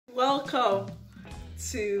Welcome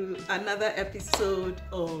to another episode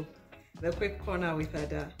of the Quick Corner with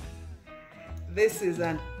Ada. This is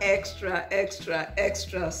an extra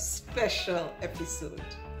special episode.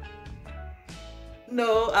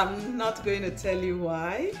 No, I'm not going to tell you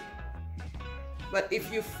why, but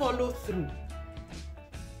if you follow through,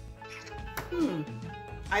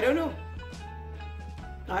 I don't know.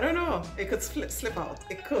 It could slip out.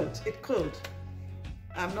 It could.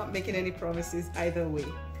 I'm not making any promises either way.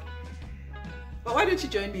 But why don't you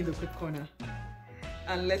join me in the Quick Corner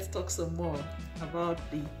and let's talk some more about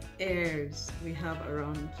the airs we have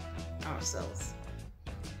around ourselves.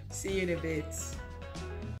 See you in a bit.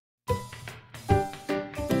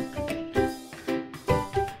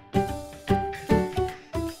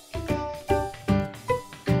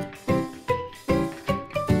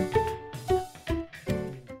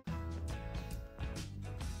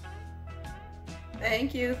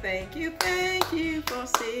 Thank you for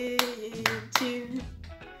saying tune.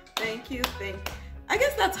 Thank you. I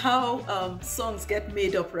guess that's how songs get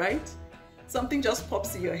made up, right? Something just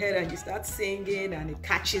pops in your head and you start singing and it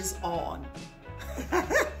catches on.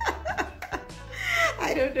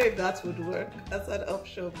 I don't know if that would work as an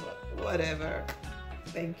option, but whatever.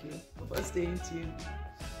 Thank you for staying tuned.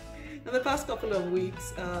 In the past couple of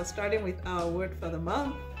weeks, starting with our word for the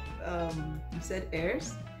month, we said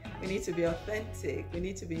airs. We need to be authentic, we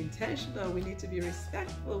need to be intentional, we need to be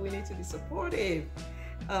respectful, we need to be supportive.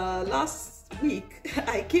 Last week,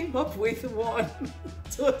 I came up with one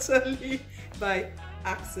totally by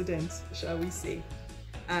accident, shall we say.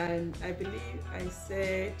 And I believe I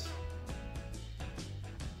said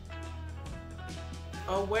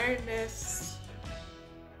awareness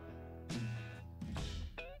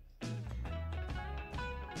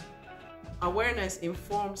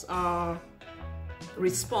informs our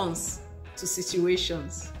response to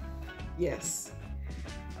situations. Yes.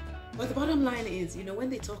 But the bottom line is, when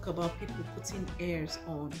they talk about people putting airs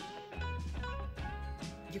on,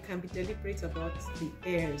 you can be deliberate about the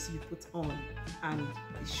airs you put on, and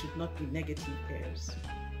it should not be negative airs.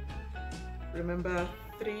 Remember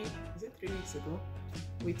 3 weeks ago,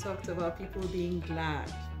 we talked about people being glad,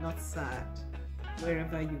 not sad,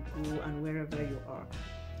 wherever you go and wherever you are.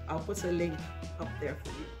 I'll put a link up there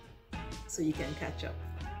for you so you can catch up.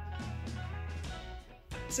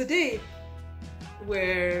 Today,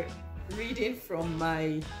 we're reading from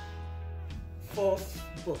my 4th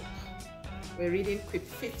book. We're reading Quip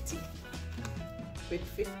 50. Quip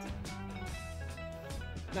 50.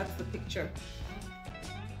 That's the picture.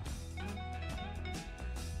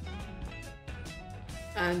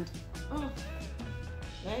 And, oh,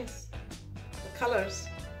 nice. The colors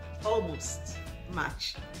almost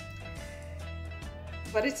match.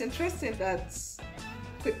 But it's interesting that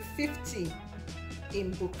Quip 50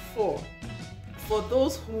 in book 4, for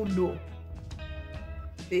those who know,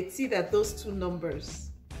 they see that those 2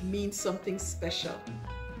 numbers mean something special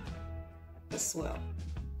as well.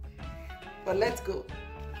 But let's go.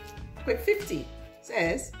 Quip 50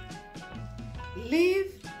 says,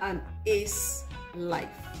 live an ace life.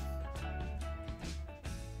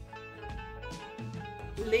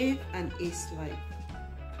 Live an ace life.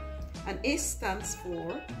 An ACE stands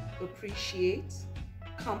for appreciate,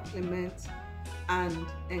 compliment, and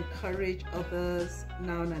encourage others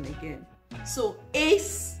now and again. So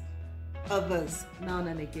ACE others now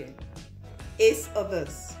and again. ACE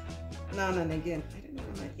others now and again. I don't know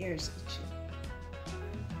why my ear is itching.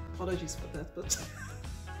 Apologies for that, but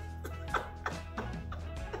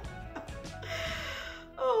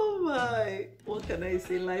oh my, what can I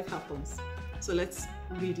say? Life happens. So let's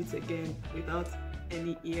read it again without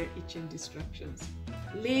any ear itching distractions.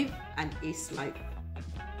 Live an ace life.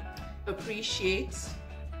 Appreciate,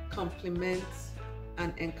 compliment,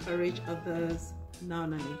 and encourage others now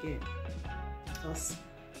and again. Or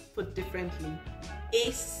put differently,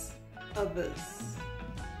 ace others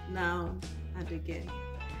now and again.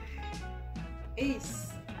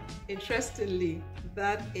 ACE, interestingly,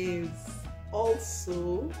 that is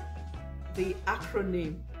also the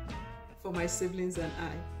acronym for my siblings and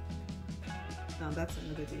I. Now that's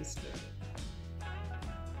another day's story,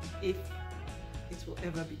 if it will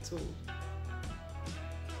ever be told.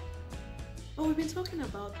 But we've been talking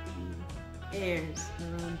about the airs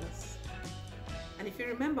around us. And if you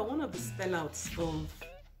remember, one of the spellouts of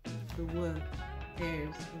the word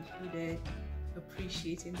airs included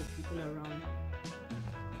appreciating the people around.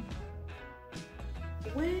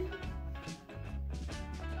 When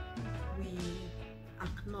we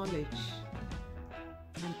acknowledge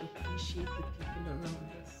and appreciate the people around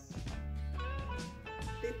us,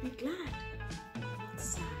 they'd be glad, not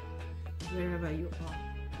sad, wherever you are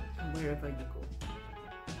and wherever you go.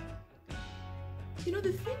 You know,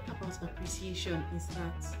 the thing about appreciation is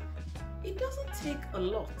that it doesn't take a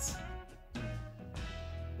lot,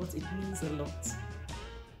 but it means a lot.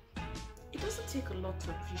 It doesn't take a lot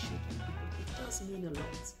to appreciate people, but it does mean a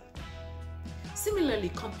lot. Similarly,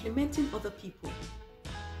 complimenting other people.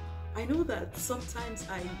 I know that sometimes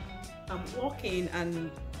I am walking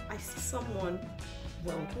and I see someone,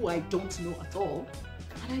 well, who I don't know at all,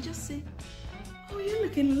 and I just say, "Oh, you're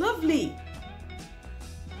looking lovely."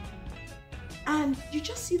 And you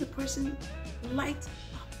just see the person light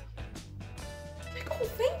up. Like, "Oh,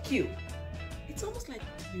 thank you." It's almost like,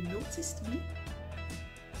 you noticed me.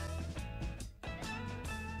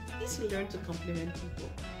 I need to learn to compliment people.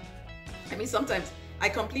 I mean, sometimes I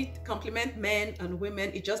compliment men and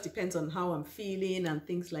women. It just depends on how I'm feeling and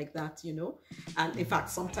things like that, you know. And in fact,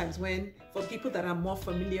 sometimes for people that I'm more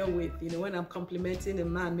familiar with, you know, when I'm complimenting a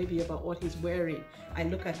man, maybe about what he's wearing, I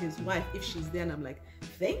look at his wife, if she's there, and I'm like,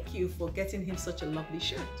 "Thank you for getting him such a lovely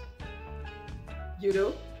shirt." You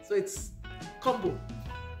know, so it's combo.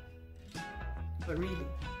 But really,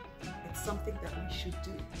 it's something that we should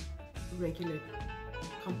do regularly,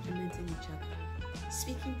 complimenting each other,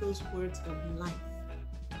 speaking those words of life.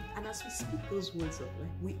 And as we speak those words of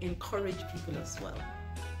life, we encourage people as well.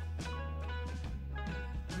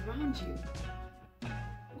 Around you,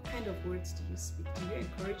 what kind of words do you speak? Do you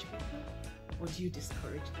encourage people or do you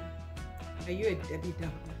discourage them? Are you a Debbie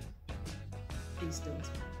Downer? Please don't.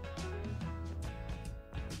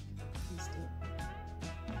 Please don't.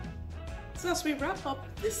 So as we wrap up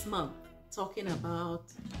this month talking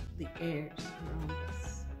about the airs around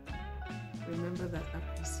us, remember that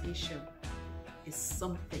appreciation is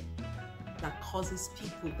something that causes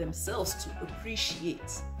people themselves to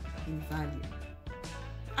appreciate in value.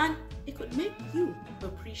 And it could make you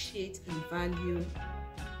appreciate in value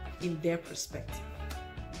in their perspective.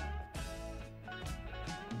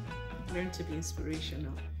 Learn to be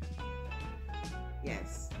inspirational.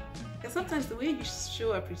 Yes. Because sometimes the way you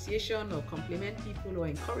show appreciation or compliment people or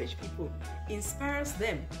encourage people inspires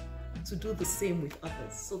them to do the same with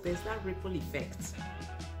others. So there's that ripple effect.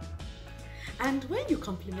 And when you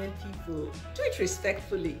compliment people, do it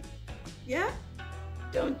respectfully. Yeah?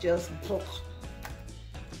 Don't just talk.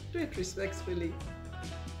 Do it respectfully.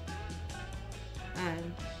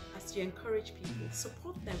 And as you encourage people,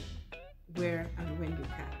 support them where and when you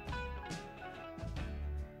can.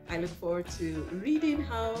 I look forward to reading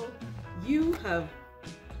how you have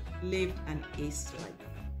lived an ace life.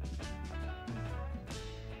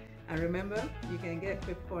 And remember, you can get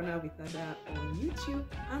Quip Corner with Ada on YouTube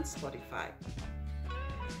and Spotify.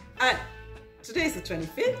 And today is the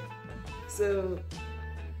 25th, so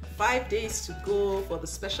 5 days to go for the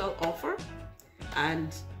special offer.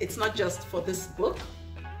 And it's not just for this book.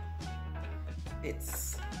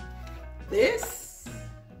 It's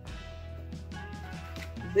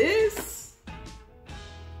this,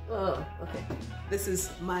 oh, okay. This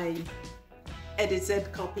is my edited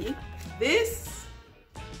copy. This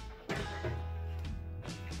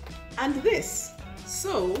and this.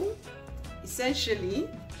 So essentially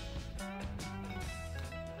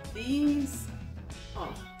these,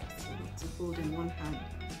 oh, it's not to hold in one hand,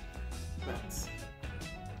 but let's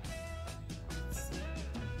see.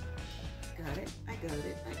 Got it, I got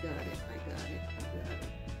it, I got it, I got it, I got it.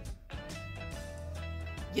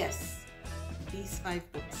 Yes, these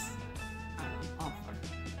 5 books are on offer.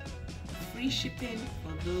 Free shipping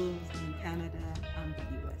for those in Canada and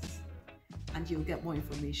the US. And you'll get more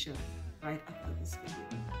information right after this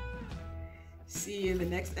video. See you in the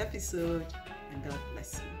next episode, and God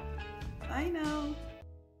bless you. Bye now.